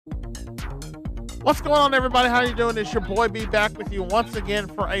What's going on, everybody? How you doing? It's your boy B back with you once again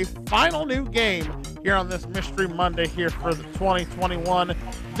for a final new game here on this Mystery Monday here for the 2021.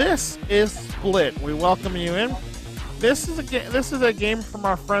 This is Split. We welcome you in. This is a game from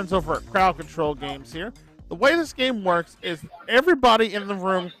our friends over at Crowd Control Games here. The way this game works is everybody in the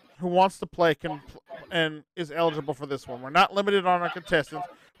room who wants to play and is eligible for this one. We're not limited on our contestants.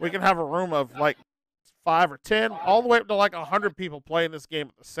 We can have a room of like 5 or 10, all the way up to like 100 people playing this game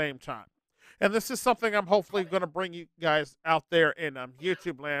at the same time. And this is something I'm hopefully going to bring you guys out there in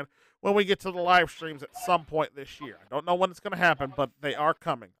YouTube land when we get to the live streams at some point this year. I don't know when it's going to happen, but they are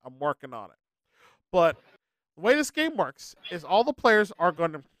coming. I'm working on it. But the way this game works is all the players are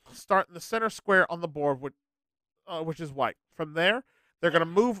going to start in the center square on the board, which is white. From there, they're going to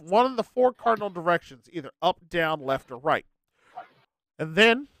move one of the 4 cardinal directions, either up, down, left, or right. And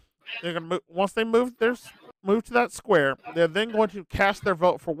then they're going to move, once they move to that square, they're then going to cast their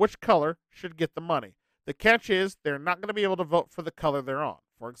vote for which color should get the money. The catch is they're not going to be able to vote for the color they're on.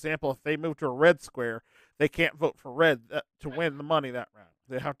 For example, if they move to a red square, they can't vote for red to win the money that round.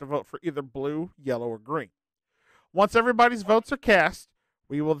 They have to vote for either blue, yellow, or green. Once everybody's votes are cast,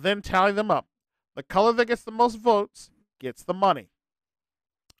 we will then tally them up. The color that gets the most votes gets the money.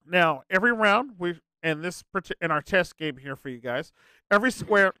 Now, every round, in our test game here for you guys, every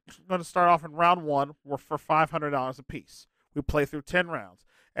square is going to start off in round 1 for $500 apiece. We play through 10 rounds.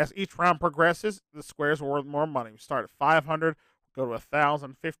 As each round progresses, the squares are worth more money. We start at 500, go to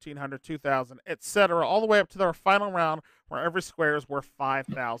 1,000, 1,500, 2,000, etc., all the way up to our final round where every square is worth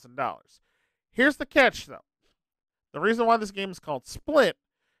 $5,000. Here's the catch, though. The reason why this game is called Split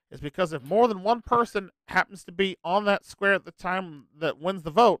is because if more than one person happens to be on that square at the time that wins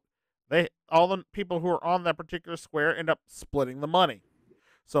the vote, all the people who are on that particular square end up splitting the money.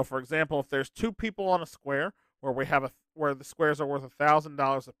 So, for example, if there's 2 people on a square where the squares are worth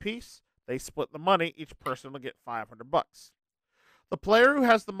 $1,000 apiece, they split the money. Each person will get $500. The player who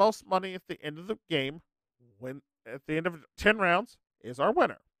has the most money at the end of the game, at the end of 10 rounds, is our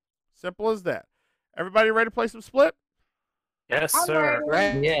winner. Simple as that. Everybody ready to play some Split? Yes, sir.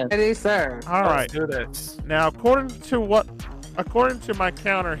 Ready, sir. All right. Let's do this. Now, according to my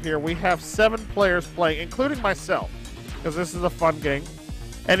counter here, we have 7 players playing, including myself, because this is a fun game.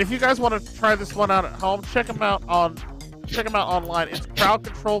 And if you guys want to try this one out at home, check them out online. It's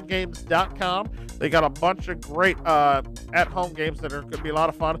crowdcontrolgames.com. They got a bunch of great at-home games that are going to be a lot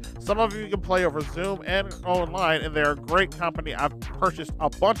of fun. Some of you can play over Zoom and online, and they're a great company. I've purchased a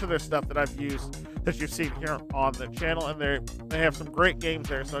bunch of their stuff that I've used that you've seen here on the channel, and they have some great games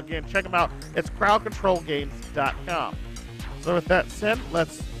there. So again, check them out. It's crowdcontrolgames.com. So with that said,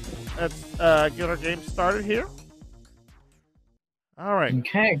 let's get our game started here. All right.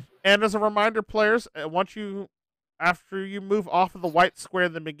 Okay. And as a reminder, players, after you move off of the white square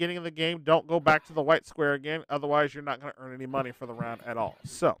in the beginning of the game, don't go back to the white square again. Otherwise, you're not going to earn any money for the round at all.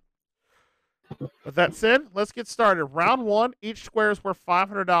 So, with that said, let's get started. Round 1, each square is worth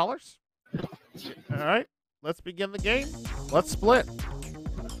 $500. All right. Let's begin the game. Let's split.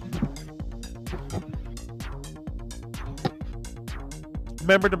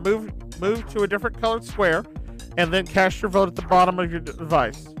 Remember to move to a different colored square, and then cast your vote at the bottom of your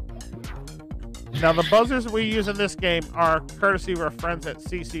device. Now, the buzzers we use in this game are courtesy of our friends at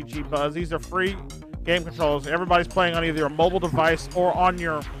CCG Buzz. These are free game controllers. Everybody's playing on either a mobile device or on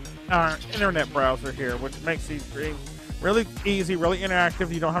your internet browser here, which makes these games really easy, really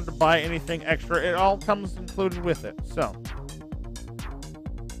interactive. You don't have to buy anything extra. It all comes included with it. So,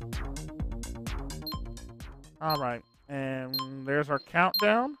 all right. And there's our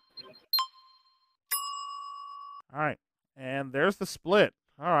countdown. All right. And there's the split.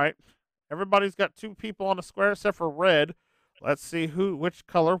 All right. Everybody's got 2 people on a square except for red. Let's see which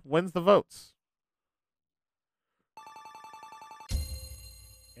color wins the votes.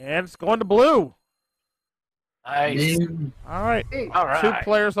 And it's going to blue. Nice. All right. All right. 2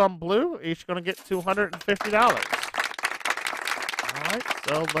 players on blue, each going to get $250. All right.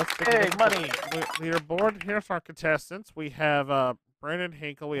 So let's get money. Leaderboard. Here's our contestants. We have Brandon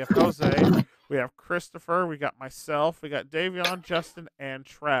Hinkle. We have Jose. We have Christopher. We got myself. We got Davion, Justin, and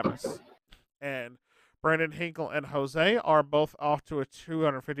Travis. And Brandon Hinkle and Jose are both off to a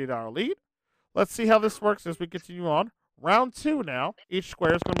 $250 lead. Let's see how this works as we continue on. Round 2 now. Each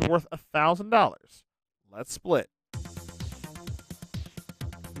square is going to be worth $1,000. Let's split.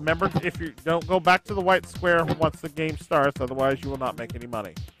 Remember, if you don't go back to the white square once the game starts, otherwise you will not make any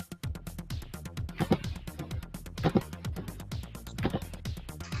money.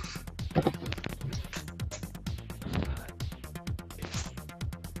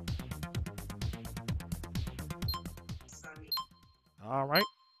 All right.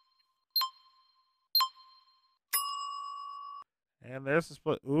 And there's the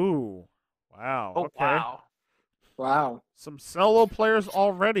split. Ooh. Wow. Oh, Okay. wow. Wow. Some solo players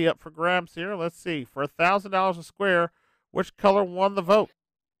already up for grabs here. Let's see. For $1,000 a square, which color won the vote?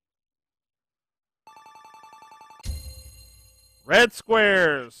 Red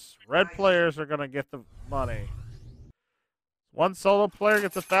squares. Red players are going to get the money. One solo player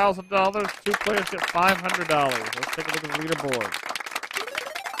gets $1,000. Two players get $500. Let's take a look at the leaderboard.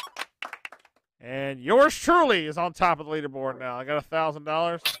 And yours truly is on top of the leaderboard now. I got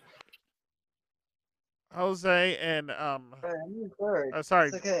 $1,000. Jose and sorry,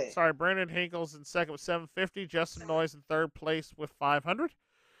 It's okay. sorry, Brandon Hinkle's in second with 750. Justin Noyes in third place with 500.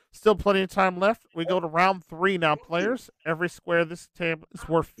 Still plenty of time left. We go to round 3 now, players. Every square this table is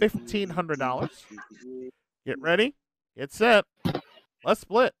worth $1,500. Get ready. Get set. Let's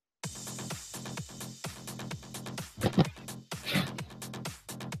split.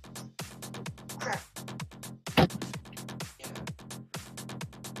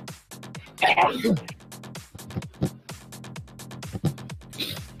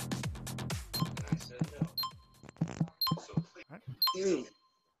 Three,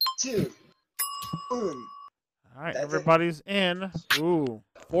 two, boom. All right, That's it. everybody's in. Ooh,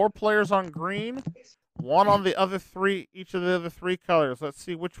 4 players on green, 1 on the other 3, each of the other 3 colors. Let's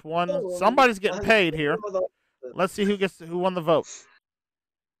see which one. Somebody's getting paid here. Let's see who won the vote.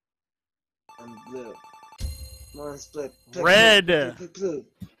 I'm blue. One split. Red. Blue.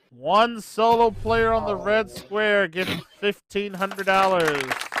 1 solo player on the red square gets $1,500.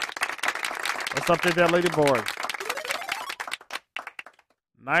 Let's update that leaderboard.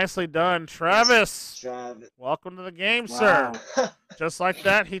 Nicely done, Travis. Travis. Welcome to the game, sir. Wow. Just like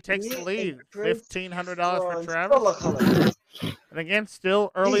that, he takes the lead. $1,500 for Travis. Travis. And again,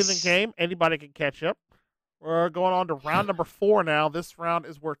 still early in the game. Anybody can catch up. We're going on to round number 4 now. This round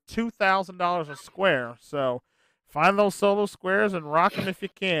is worth $2,000 a square. So find those solo squares and rock them if you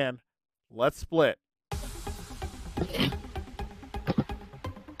can. Let's split.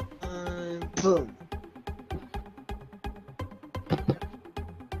 Boom.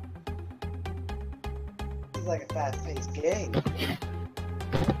 It's like a fast-paced game.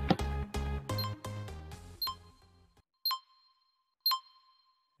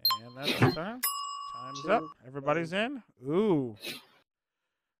 And that's the time. Time's up. Everybody's in. Ooh.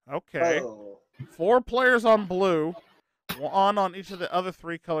 Okay. Oh. 4 players on blue. 1 on each of the other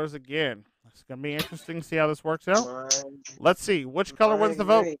 3 colors again. It's going to be interesting to see how this works out. Let's see. Which color wins the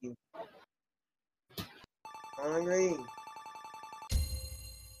vote? On green.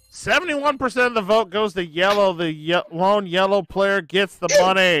 71% of the vote goes to yellow. The lone yellow player gets the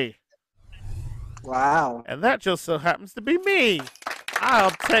money. Wow. And that just so happens to be me.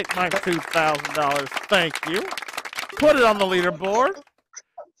 I'll take my $2,000. Thank you. Put it on the leaderboard.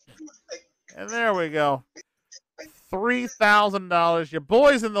 And there we go. $3,000. Your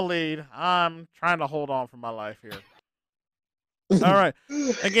boy's in the lead. I'm trying to hold on for my life here. All right.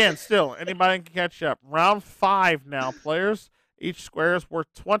 Again, still, anybody can catch up. Round 5 now, players. Each square is worth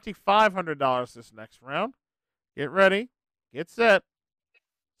 $2,500 this next round. Get ready. Get set.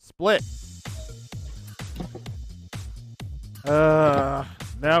 Split. Now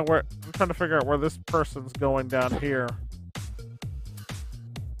I'm trying to figure out where this person's going down here.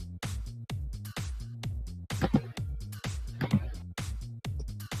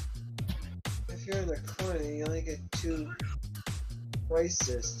 If you're in the corner, you only get 2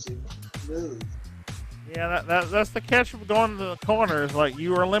 choices to move. Yeah, that's the catch of going to the corner is like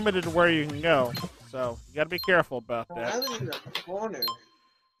you are limited to where you can go. So you got to be careful about Oh, I that. was in the corner.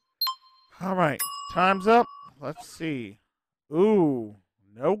 All right, time's up. Let's see. Ooh,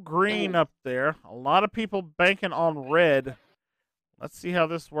 no green up there. A lot of people banking on red. Let's see how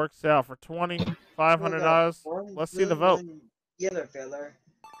this works out for $2,500. Let's see the vote. Yellow feller.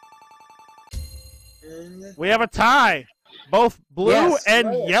 And We have a tie. Both blue Yes, and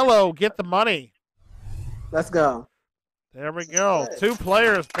right. yellow get the money. let's go. There we go. 2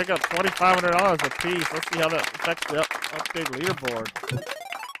 players pick up $2,500 apiece. Let's see how that affects the updated leaderboard.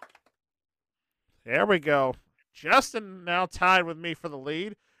 There we go. Justin now tied with me for the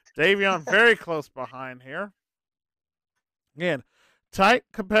lead. Davion very close behind here. Again, tight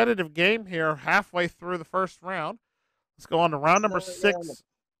competitive game here halfway through the first round. Let's go on to round number 6.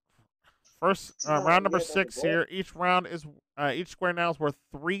 Round number 6 here. Each round is each square now is worth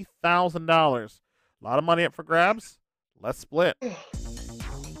 $3,000. A lot of money up for grabs. Let's split.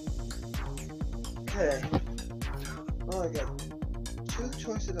 Okay. Oh, I got 2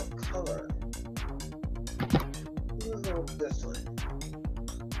 choices of color. We'll go with this one.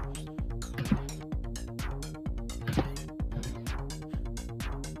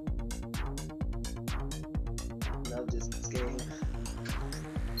 Love this game.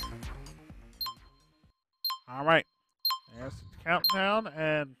 countdown,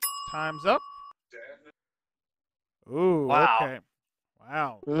 and time's up. Ooh, Wow. okay.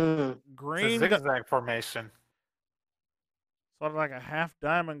 Wow. It's a Green, zigzag formation. sort of like a half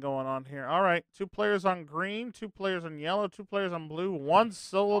diamond going on here. All right, 2 players on green, 2 players on yellow, 2 players on blue, 1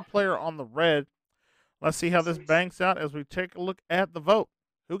 solo player on the red. Let's see how this banks out as we take a look at the vote.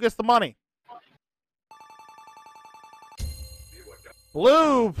 Who gets the money?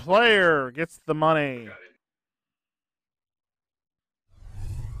 Blue player gets the money.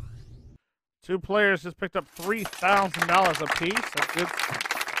 2 players just picked up $3,000 apiece. A good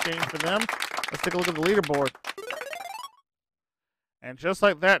change for them. Let's take a look at the leaderboard. And just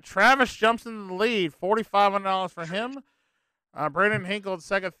like that, Travis jumps into the lead. $4,500 for him. Brandon Hinkle at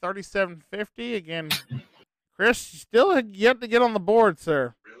second, $3,750. Again, Chris, still yet to get on the board,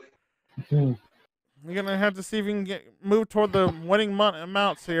 sir. You're gonna have to see if you can move toward the winning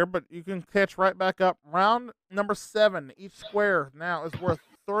amounts here, but you can catch right back up. Round number 7. Each square now is worth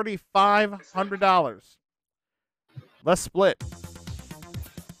 $3,500. Let's split.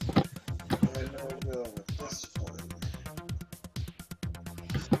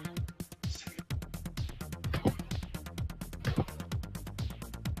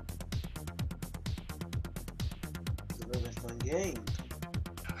 Game.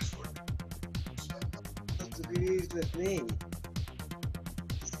 What's the views with me?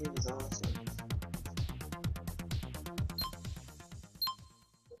 This game is awesome.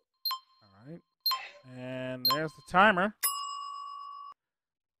 All right. And there's the timer.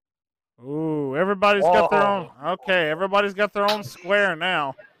 Ooh, everybody's got their own. Okay, everybody's got their own square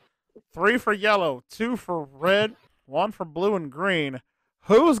now. 3 for yellow, 2 for red, 1 for blue and green.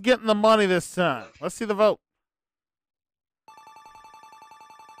 Who's getting the money this time? Let's see the vote.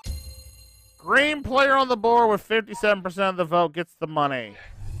 Green player on the board with 57% of the vote gets the money.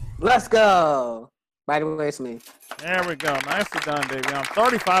 Let's go. By the way, it's me. There we go. Nicely done, Davion.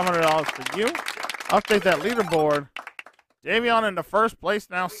 $3,500 for you. Update that leaderboard. Davion in the first place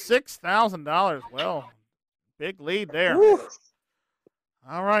now, $6,000. Well, big lead there. Woo.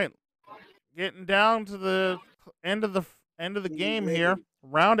 All right, getting down to the end of the game here.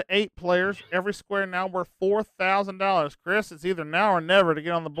 Round 8 players. Every square now worth $4,000. Chris, it's either now or never to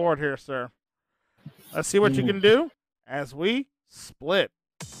get on the board here, sir. Let's see what you can do as we split.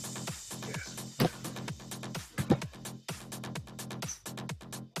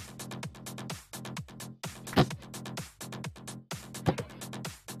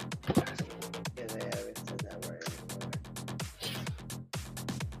 Yeah, they haven't said that word anymore.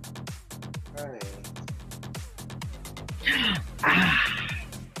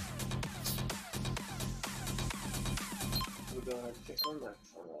 We're gonna have to fix one that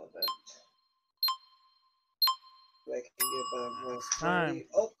for a little bit. I can get back my Time. story.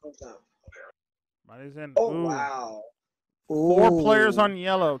 Oh, hold on. Everybody's in. Oh, Ooh. wow. 4 players on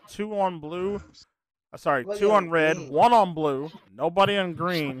yellow, 2 on blue. Sorry, Nobody 2 on on red, green. 1 on blue. Nobody on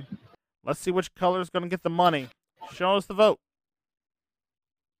green. Let's see which color is going to get the money. Show us the vote.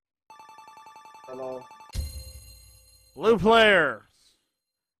 Hello. Blue players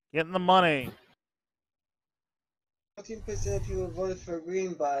getting the money. 14% of people voted for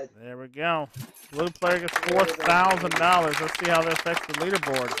green, but There we go. Blue player gets $4,000. Let's see how that affects the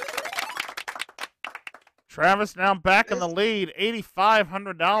leaderboard. Travis now back in the lead,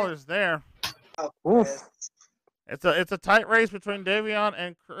 $8,500 there. Oof. It's a tight race between Davion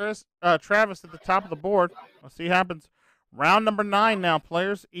and Travis at the top of the board. Let's see what happens. Round number 9 now,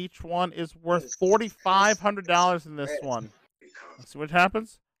 players. Each one is worth $4,500 in this one. Let's see what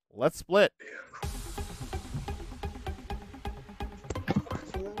happens. Let's split.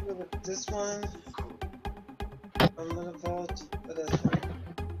 remember with this one, I'm gonna vote for this one.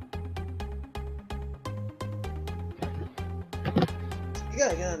 You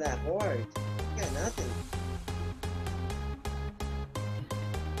gotta get on that board. You got nothing.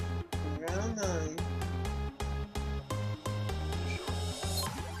 Round 9.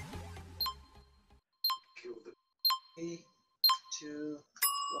 Three, 2,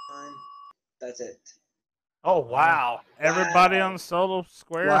 1. That's it. Oh, wow. Everybody Wow. on the solo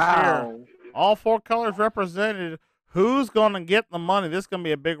squares here. Wow. All 4 colors represented. Who's going to get the money? This is going to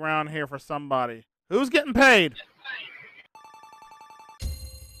be a big round here for somebody. Who's getting paid?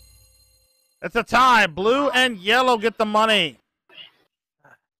 It's a tie. Blue and yellow get the money.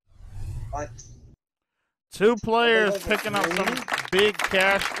 What? 2 players picking up some big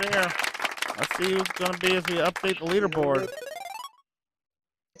cash there. Let's see who's going to be as we update the leaderboard.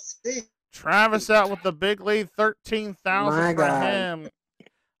 Let's see. Travis out with the big lead, 13,000 My for God. him.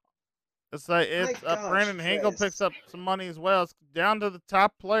 It's like gosh, Brandon Hinkle Chris. picks up some money as well. It's down to the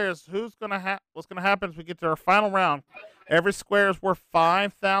top players. What's gonna happen as we get to our final round? Every square is worth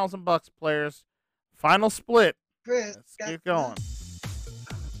 5,000 bucks, players. Final split. Chris, Let's get going.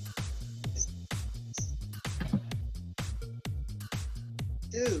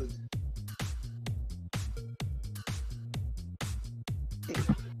 Dude.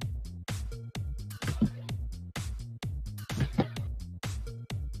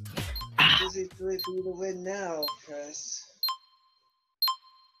 Busy for you to win now, Chris.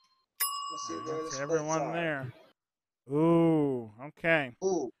 Let's see where the That's splits everyone are. there. Ooh, okay.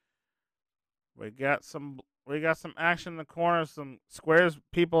 Ooh. We got some action in the corner. Some squares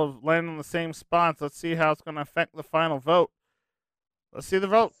people have landed on the same spots. Let's see how it's going to affect the final vote. Let's see the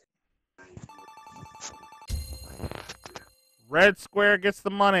vote. Red square gets the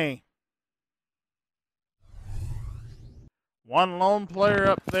money. One lone player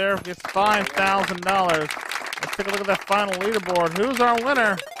up there gets $5,000. Let's take a look at that final leaderboard. Who's our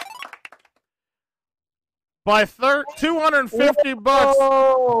winner? By 250 bucks.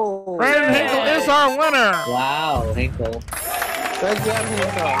 Oh, Brandon Hinkle is our winner. Wow, Hinkle. Good job,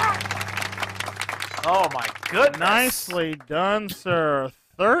 Hinkle. Oh my goodness. Nicely done, sir.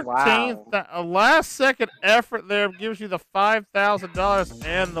 13th, Wow. last second effort there gives you the $5,000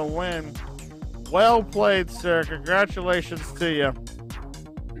 and the win. Well played, sir. Congratulations to you.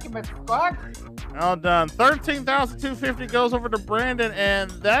 Well done. 13,250 goes over to Brandon, and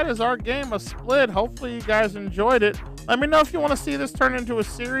that is our game of Split. Hopefully you guys enjoyed it. Let me know if you want to see this turn into a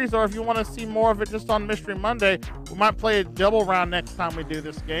series, or if you want to see more of it just on Mystery Monday. We might play a double round next time we do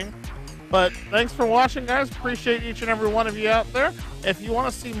this game. But thanks for watching, guys. Appreciate each and every one of you out there. If you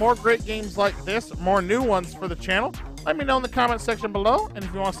want to see more great games like this, more new ones for the channel, let me know in the comment section below. And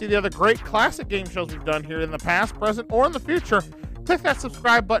if you want to see the other great classic game shows we've done here in the past, present, or in the future, click that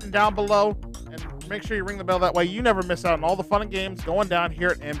subscribe button down below and make sure you ring the bell. That way you never miss out on all the fun and games going down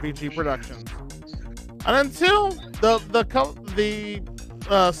here at MVG Productions. And until the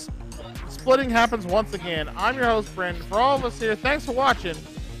splitting happens once again, I'm your host, Brandon. For all of us here, thanks for watching.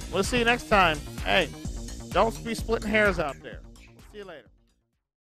 We'll see you next time. Hey, don't be splitting hairs out there. We'll see you later.